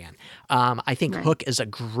Peter Pan. I think Hook is a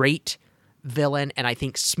great villain, and I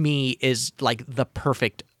think Smee is like the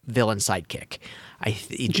perfect villain sidekick.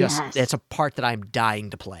 It's a part that I'm dying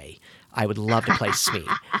to play. I would love to play Smee.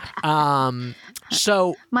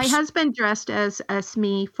 So my husband dressed as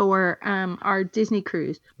Smee for our Disney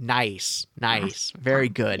cruise. Nice. Very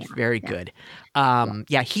good. Very good.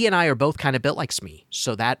 He and I are both kind of built like Smee,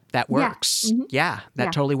 so that works. Mm-hmm. Yeah,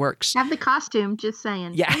 that totally works. Have the costume, just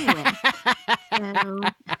saying. Yeah. Anyway.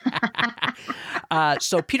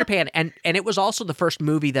 So Peter Pan, and it was also the first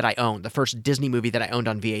movie that I owned, the first Disney movie that I owned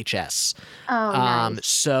on VHS. Oh, nice.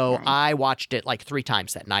 So Nice. I watched it like 3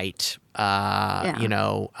 times that night,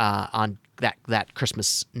 on that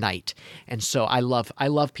Christmas night. And so I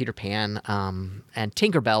love Peter Pan. And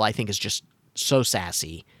Tinkerbell, I think, is just so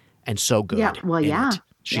sassy and so good. Yeah, well, in yeah. it.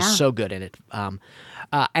 She's Yeah. so good in it.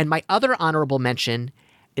 And my other honorable mention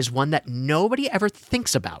is one that nobody ever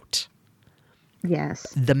thinks about. Yes.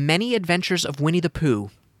 The Many Adventures of Winnie the Pooh.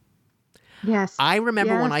 Yes. I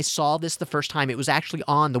remember when Yes. I saw this the first time, it was actually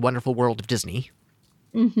on The Wonderful World of Disney.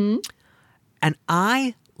 Mm-hmm. And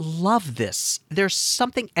I love this. There's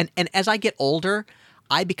something, and as I get older,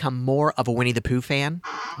 I become more of a Winnie the Pooh fan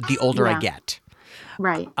the older I Yeah. get.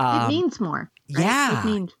 Right. It means more. Right? yeah. It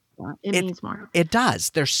means more. It means more. It does.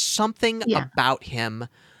 There's something Yeah. about him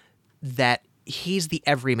that he's the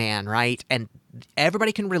everyman, right? And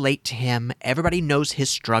everybody can relate to him. Everybody knows his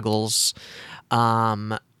struggles.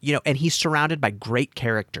 And he's surrounded by great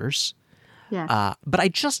characters. Yeah. But I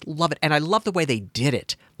just love it. And I love the way they did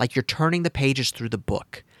it. Like you're turning the pages through the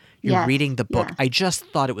book. You're Yes, reading the book. yes. I just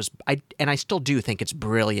thought it was, and I still do think it's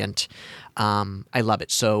brilliant. I love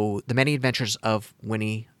it. So The Many Adventures of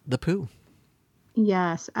Winnie the Pooh.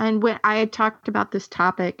 Yes. And when I had talked about this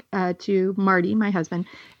topic to Marty, my husband,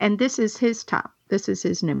 and this is his top. This is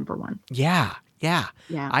his number one. Yeah. Yeah.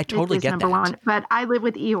 Yeah. I totally it's get number that. one. But I live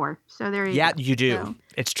with Eeyore. So there you Yeah, go. you do. So,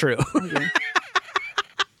 It's true. I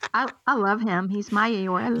do. I love him. He's my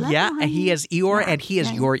Eeyore. I love Yeah, him. and he is Eeyore, Yeah, and he is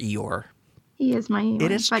yeah. your Eeyore. He is my Eeyore.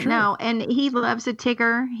 It is but true. no, and he loves a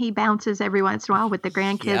Tigger. He bounces every once in a while with the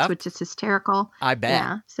grandkids, Yep. which is hysterical. I bet.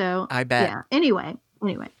 Yeah. So I bet. Yeah. Anyway.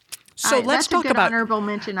 So let's that's talk a good about honorable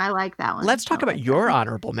mention. I like that one. let's talk I about like your that.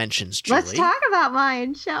 honorable mentions, Julie. Let's talk about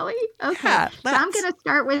mine, shall we? Okay. Yeah, so I'm let's. going to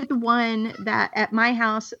start with the one that at my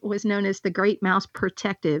house was known as the Great Mouse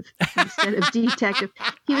Protective instead of Detective.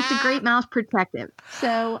 He was the Great Mouse Protective.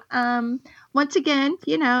 So once again,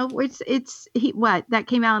 that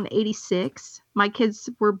came out in 86. My kids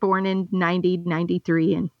were born in 90,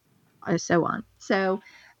 93, and so on. So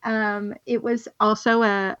it was also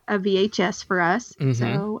a VHS for us. Mhm.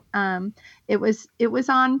 So it was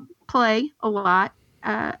on play a lot.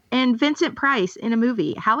 And Vincent Price in a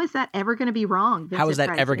movie. How is that ever going to be wrong? How is Vincent that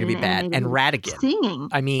Price ever going to in be an bad? animated And movie. Radigan. Singing.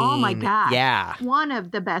 I mean, oh my God. yeah. One of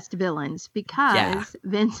the best villains because Yeah.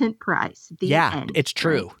 Vincent Price. The Yeah, end. it's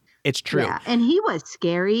true. Right? It's true. Yeah, and he was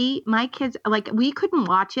scary. My kids, we couldn't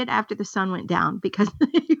watch it after the sun went down because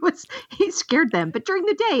he scared them. But during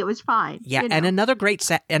the day, it was fine. Yeah, you know? and another great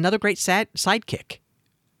sidekick.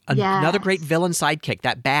 Another Yes. great villain sidekick.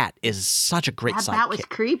 That bat is such a great sidekick. That was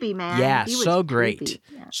creepy, man. Yeah, He was so great. creepy.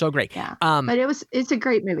 Yeah. So great. Yeah. Um, But it's a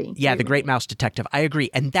great movie. yeah, The Great Mouse Detective. I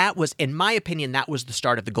agree. And that was, in my opinion, that was the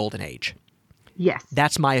start of the Golden Age. Yes.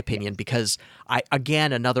 That's my opinion because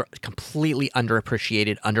another completely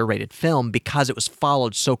underappreciated, underrated film because it was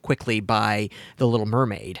followed so quickly by The Little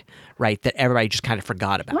Mermaid, right? That everybody just kind of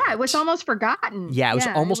forgot about. Yeah, it was almost forgotten. Yeah, it was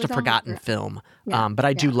almost a forgotten film. Yeah, But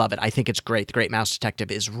I do yeah. love it. I think it's great. The Great Mouse Detective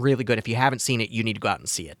is really good. If you haven't seen it, you need to go out and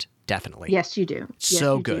see it. Definitely. Yes, you do. Yes,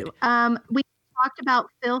 So you good. do. We talked about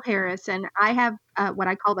Phil Harris, and I have what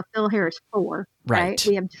I call the Phil Harris 4. Right.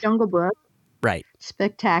 We have Jungle Book, Right.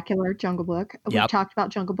 spectacular Jungle Book. We Yep. talked about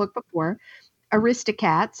Jungle Book before.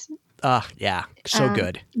 Aristocats. Yeah. So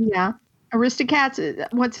good. Yeah. Aristocats,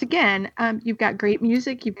 once again, you've got great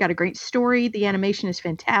music. You've got a great story. The animation is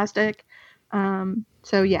fantastic.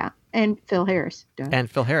 So, yeah. And Phil Harris. Duh. And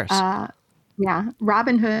Phil Harris. Yeah.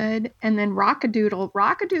 Robin Hood. And then Rockadoodle.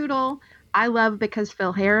 Rockadoodle, I love because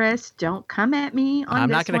Phil Harris. Don't come at me on I'm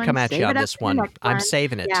this not going to one. come at Save you it on up this for the one. next I'm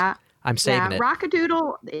saving it. Yeah. I'm saving it.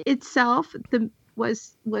 Rockadoodle itself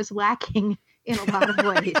was lacking in a lot of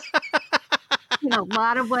ways. In a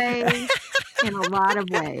lot of ways. In a lot of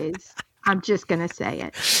ways. I'm just going to say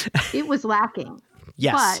it. It was lacking.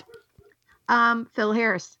 Yes. But Phil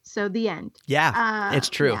Harris. So the end. Yeah. It's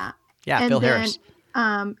true. Yeah. Yeah. And Phil then,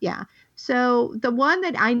 Harris. Yeah. So the one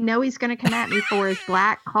that I know he's going to come at me for is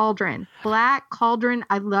Black Cauldron. Black Cauldron.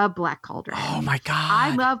 I love Black Cauldron. Oh my God.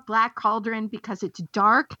 I love Black Cauldron because it's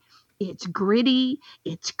dark, it's gritty,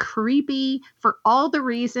 it's creepy. For all the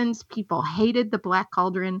reasons people hated the Black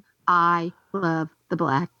Cauldron, I love the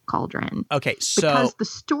Black Cauldron. Okay. So, Because the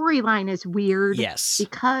storyline is weird. yes.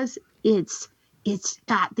 Because it's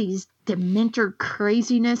got these Dementor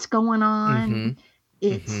craziness going on. Mhm.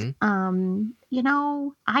 It's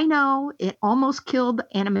I know it almost killed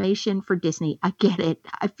animation for Disney. I get it.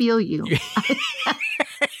 I feel you.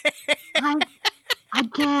 I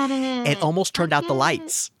get it. It almost turned out the get it.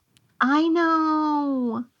 lights. I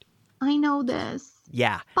know this.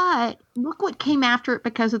 Yeah. But look what came after it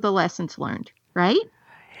because of the lessons learned. right?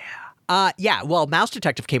 Yeah, well, Mouse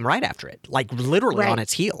Detective came right after it, like literally on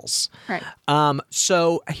its heels. Right.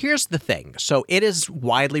 So here's the thing. So it is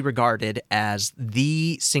widely regarded as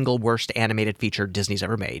the single worst animated feature Disney's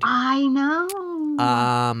ever made. I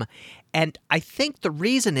know. And I think the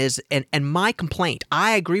reason is, and my complaint,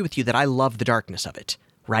 I agree with you that I love the darkness of it,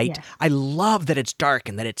 right? Yes. I love that it's dark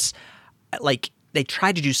and that it's like they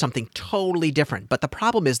tried to do something totally different. But the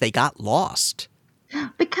problem is they got lost.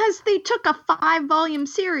 Because they took a 5-volume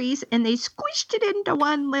series and they squished it into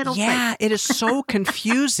one little thing. Yeah, it is so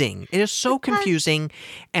confusing. It is so confusing.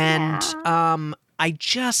 And I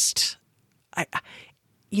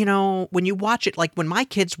you know, when you watch it, like when my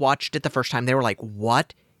kids watched it the first time, they were like,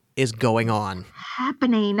 what is going on?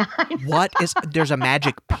 Happening. There's a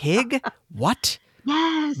magic pig? What?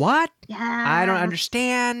 Yes. What? Yeah. I don't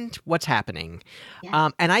understand what's happening.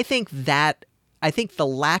 Yes. And I think the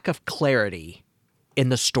lack of clarity in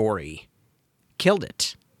the story killed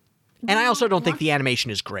it. And I also don't think the animation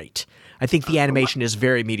is great. I think the animation is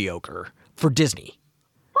very mediocre for Disney.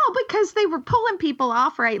 Well, because they were pulling people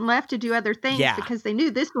off right and left to do other things because they knew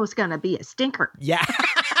this was going to be a stinker. Yeah.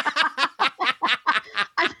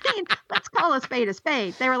 I mean, let's call a spade a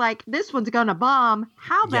spade. They were like, this one's going to bomb.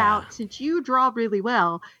 How about, since you draw really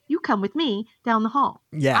well, you come with me down the hall?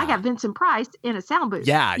 Yeah. I got Vincent Price in a sound booth.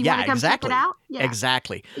 Yeah, you want to come exactly. check it out? Yeah.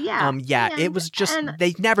 Exactly. Yeah. It was just,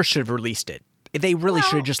 they never should have released it. They really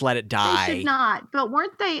should have just let it die. They should not. But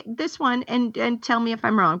weren't they, this one, and tell me if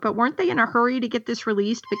I'm wrong, but weren't they in a hurry to get this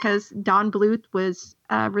released because Don Bluth was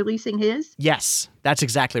releasing his? Yes, that's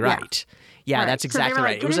exactly right. Yeah, right. that's exactly so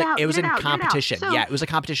right. Like, it was in competition. So it was a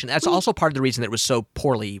competition. That's also part of the reason that it was so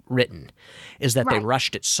poorly written, is that they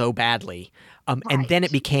rushed it so badly. And then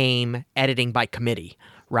it became editing by committee,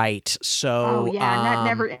 right? So and that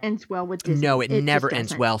never ends well with Disney. No, it never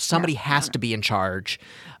ends well. Somebody has to be in charge.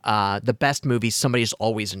 The best movies, somebody's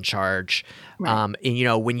always in charge. Right. And, you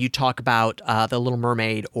know, when you talk about The Little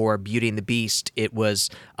Mermaid or Beauty and the Beast, it was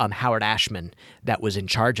Howard Ashman that was in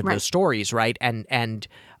charge of those stories, right? And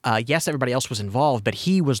yes, everybody else was involved, but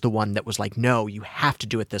he was the one that was like, no, you have to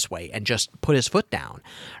do it this way, and just put his foot down,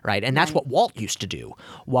 right? And that's what Walt used to do.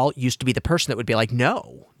 Walt used to be the person that would be like,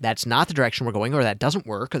 no, that's not the direction we're going, or that doesn't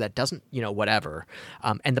work, or that doesn't, you know, whatever.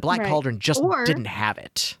 And the Black Cauldron just didn't have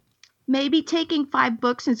it. Maybe taking 5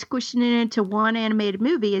 books and squishing it into one animated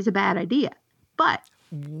movie is a bad idea. But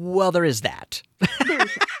well, there is that.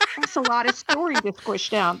 That's a lot of story to squish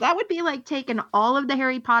down. That would be like taking all of the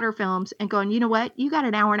Harry Potter films and going, you know what? You got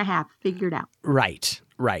an hour and a half figured out. Right.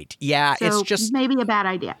 Yeah, so it's just maybe a bad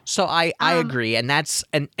idea. So I agree, and that's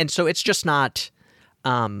and so it's just not.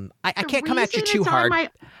 I can't come at you too hard.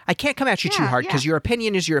 I can't come at you too hard because your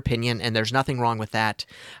opinion is your opinion, and there's nothing wrong with that.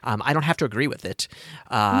 I don't have to agree with it.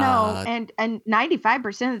 No, and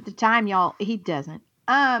 95% of the time, y'all, he doesn't.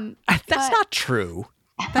 That's not true.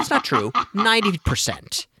 That's not true.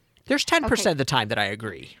 90%. There's 10% of the time that I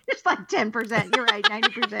agree. It's like 10%. You're right.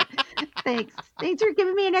 90%. Thanks. Thanks for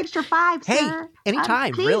giving me an extra 5, hey, sir.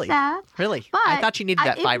 Anytime. Really. Really. But I thought you needed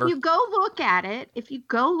that fiver. If you go look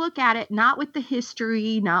at it, not with the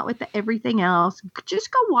history, not with the everything else,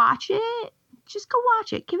 just go watch it. Just go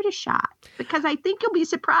watch it. Give it a shot. Because I think you'll be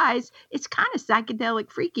surprised. It's kind of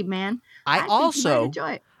psychedelic freaky, man. I think you might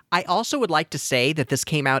enjoy it. I also would like to say that this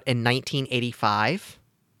came out in 1985.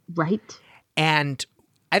 Right. And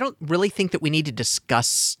I don't really think that we need to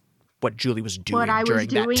discuss what Julie was doing during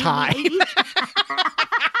that time.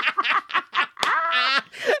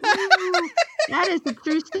 That is a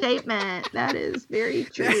true statement. That is very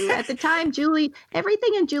true. At the time,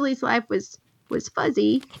 everything in Julie's life was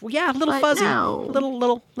fuzzy. Well, yeah, a little fuzzy. No.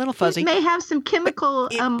 Little fuzzy. It may have some chemical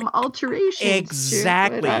alterations.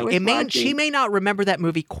 Exactly. She may not remember that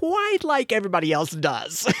movie quite like everybody else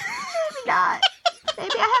does. Maybe not.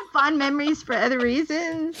 Maybe I have fond memories for other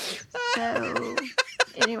reasons. So,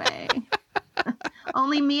 anyway.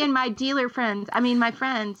 Only me and my dealer friends. I mean, my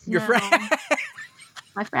friends. Your friends.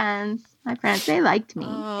 My friends, they liked me.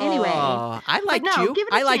 Anyway, I liked you.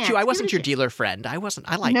 I liked you. I wasn't your dealer friend. I liked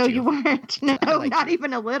you. No, you weren't. No, not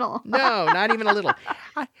even a little. No, not even a little.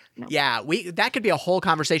 Yeah, that could be a whole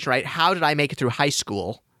conversation, right? How did I make it through high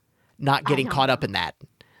school not getting caught up in that?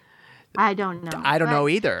 I don't know. I don't know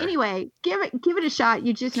either. Anyway, give it a shot.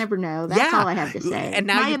 You just never know. That's all I have to say. And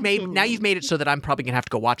now you've made it so that I'm probably gonna have to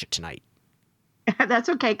go watch it tonight. That's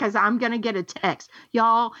okay, because I'm going to get a text.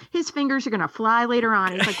 Y'all, his fingers are going to fly later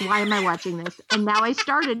on. He's like, why am I watching this? And now I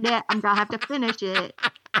started it. I'm going to have to finish it.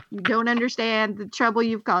 You don't understand the trouble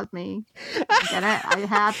you've caused me. I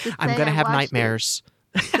have to say I'm going to have nightmares.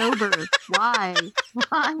 Sober. Why?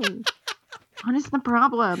 What is the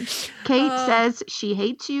problem? Kate says she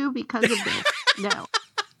hates you because of this. No.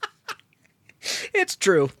 It's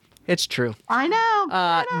true. It's true. I know.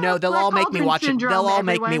 No, they'll Black all make me Cauldron watch it. syndrome, They'll all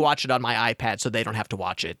make me everyone. watch it on my iPad so they don't have to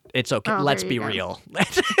watch it. It's okay. Oh, Let's there be you go. real.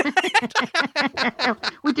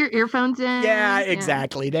 With your earphones in. Yeah,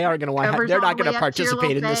 exactly. They aren't going to want. Covers They're all not the going way to up to your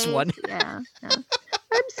participate in little this face. one. Yeah.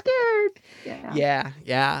 I'm scared.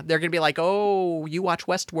 Yeah. They're going to be like, "Oh, you watch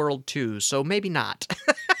Westworld too, so maybe not."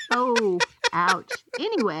 Oh, ouch.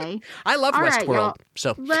 Anyway, I love all right, Westworld. y'all.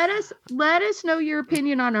 So let us know your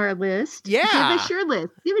opinion on our list. Yeah. Give us your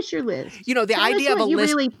list. the Tell idea us of a what you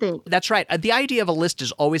list. really think. That's right. The idea of a list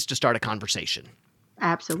is always to start a conversation.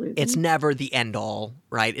 Absolutely. It's never the end all,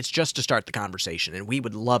 right? It's just to start the conversation, and we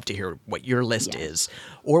would love to hear what your list is,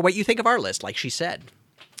 or what you think of our list, like she said.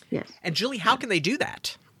 Yes. And Julie, how can they do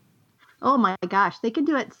that? Oh my gosh, they can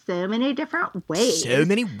do it so many different ways. So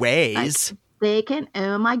many ways. They can,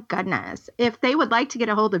 oh my goodness. If they would like to get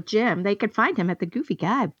a hold of Jim, they could find him at the Goofy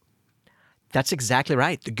Guy. That's exactly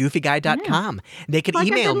right. TheGoofyGuy.com. They could Like I've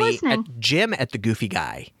email been me listening. at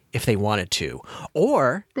Jim@TheGoofyGuy if they wanted to.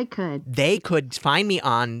 Or They could. they could find me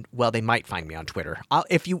on, well, they might find me on Twitter.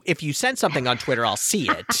 If you send something on Twitter, I'll see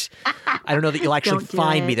it. I don't know that you'll actually Don't do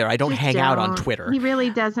find me it. there. I don't Just hang out on don't. Twitter. He really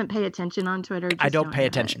doesn't pay attention on Twitter. I Just don't pay do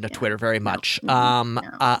attention to it. Twitter very much. No.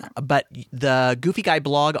 But the Goofy Guy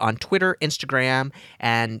blog on Twitter, Instagram,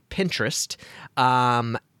 and Pinterest.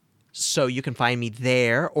 So you can find me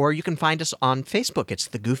there, or you can find us on Facebook. It's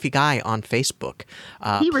the Goofy Guy on Facebook.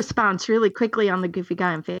 He responds really quickly on the Goofy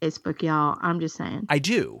Guy on Facebook, y'all. I'm just saying. I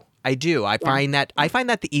do. I find that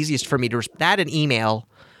the easiest for me to that and email.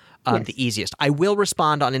 Yes. The easiest. I will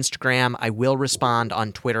respond on Instagram. I will respond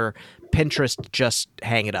on Twitter. Pinterest, just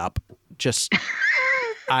hang it up. Just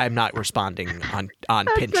I'm not responding on That's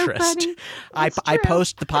so Pinterest. funny. I That's I true.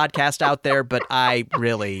 post the podcast out there, but I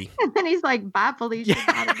really And then he's like, bye, Felicia.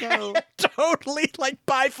 Gotta go. totally like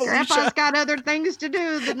bye, Felicia. Grandpa's got other things to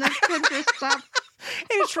do than this Pinterest stuff.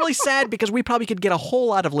 And it's really sad because we probably could get a whole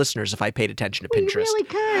lot of listeners if I paid attention to We Pinterest. really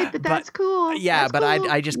could, but that's cool. Yeah, That's but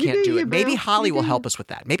cool. I just You can't do you, it. Maybe boo. Holly You will do help you. us with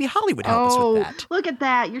that. Maybe Holly would help us with that. Look at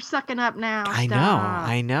that. You're sucking up now. I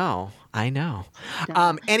know.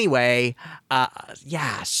 Stop. Anyway,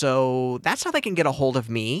 yeah, so that's how they can get a hold of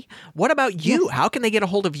me. What about you? Yes. How can they get a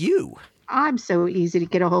hold of you? I'm so easy to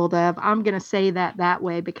get a hold of. I'm going to say that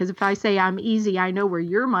way because if I say I'm easy, I know where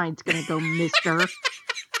your mind's going to go, mister.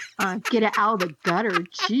 Get it out of the gutter.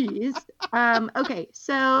 Jeez. Okay,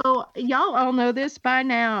 so y'all all know this by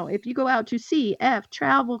now. If you go out to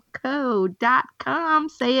cftravelco.com,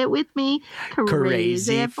 say it with me.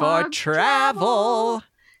 Crazy for travel.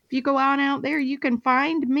 If you go on out there, you can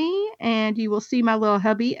find me and you will see my little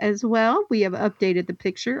hubby as well. We have updated the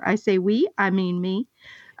picture. I say we, I mean me.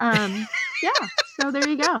 Yeah, so there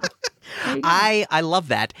you go. There you go. I love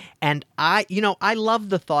that. And I love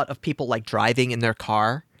the thought of people like driving in their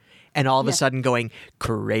car and all of a Yes. sudden going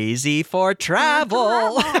crazy for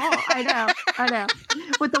travel. I know.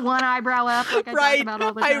 With the one eyebrow up, like I Right. talk about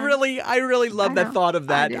all the I time. really love I that know. thought of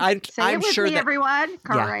that. I do. I'm Say it with sure me, that everyone.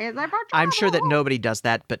 Crazy for I'm sure that travel. nobody does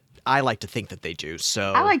that, but I like to think that they do.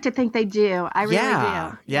 So I like to think they do. I really do.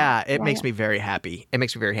 Yeah, it Yeah, makes yeah. me very happy. It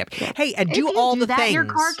makes me very happy. Hey, and If do you all do the that things. in your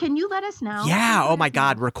car, can you let us know? Yeah. Oh my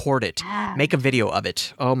God. Record it. Yeah. Make a video of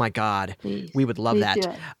it. Oh my God. Please. We would love Please that. do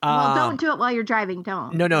it. Well, don't do it while you're driving.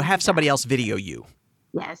 Don't. No. Have somebody else video you.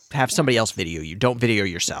 Yes. Have somebody else video you. Don't video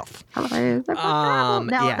yourself. No, yeah. that's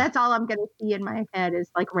all I'm going to see in my head is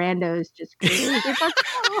like randos just crazy for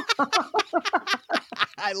travel.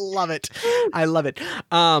 I love it.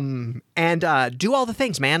 And do all the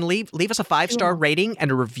things, man. Leave us a 5-star rating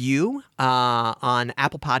and a review on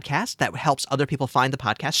Apple Podcasts. That helps other people find the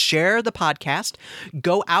podcast. Share the podcast.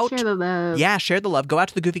 Go out. Share the love. Yeah, share the love. Go out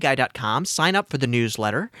to thegoofyguy.com. Sign up for the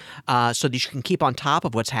newsletter so that you can keep on top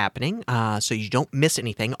of what's happening so you don't miss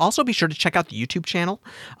anything. Also, be sure to check out the YouTube channel.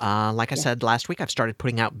 Like I said last week, I've started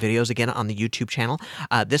putting out videos again on the YouTube channel.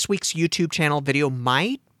 This week's YouTube channel video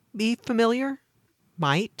might be familiar.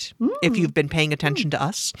 If you've been paying attention to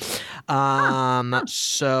us.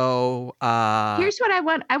 So Here's what I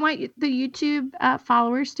want. I want the YouTube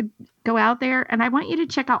followers to go out there, and I want you to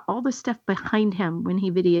check out all the stuff behind him when he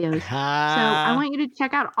videos. So I want you to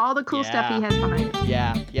check out all the cool stuff he has behind him.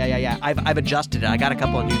 Yeah. I've adjusted it. I got a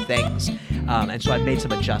couple of new things, and so I've made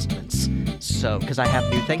some adjustments. So because I have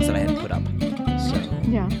new things that I had to put up. So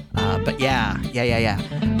Yeah. but yeah.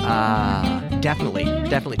 Definitely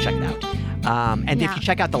check it out. And if Yeah. you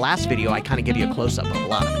check out the last video, I kind of give you a close up of a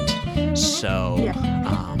lot of it. So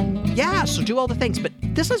so do all the things. But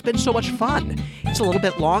this has been so much fun. It's a little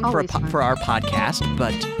bit long Always fun. for our podcast,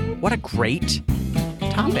 but what a great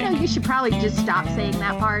topic. You should probably just stop saying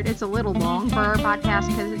that part. It's a little long for our podcast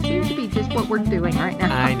because it seems to be just what we're doing right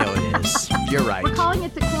now. I know it is. You're right. We're calling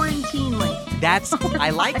it the quarantine length.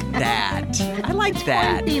 I like that. I like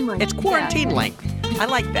that. Quarantine length. It's quarantine length. I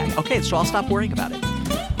like that. Okay, so I'll stop worrying about it.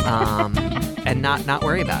 And not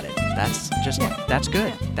worry about it. That's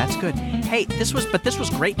good. That's good. Hey, this was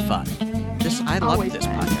great fun. I love this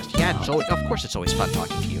podcast. Yeah, of course it's always fun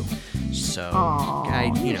talking to you. So,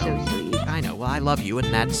 you're so sweet. I know. Well, I love you,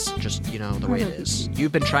 and that's just, the way it is.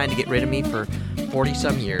 You've been trying to get rid of me for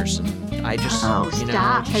 40-some years, and I just, stop. it's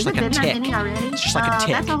Has just like it a been that tick. many already? It's just like a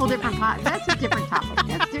tick. That's a whole different That's a different topic.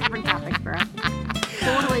 That's a different topic, bro.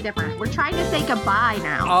 Totally different. We're trying to say goodbye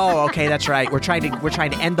now. Oh, okay, that's right. We're trying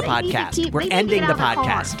to end the podcast. We're ending the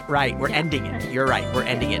podcast. Right, we're ending it. You're right. We're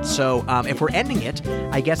ending it. So, if we're ending it,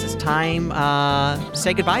 I guess it's time.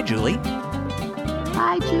 Say goodbye, Julie.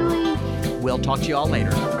 Bye, Julie. We'll talk to you all later.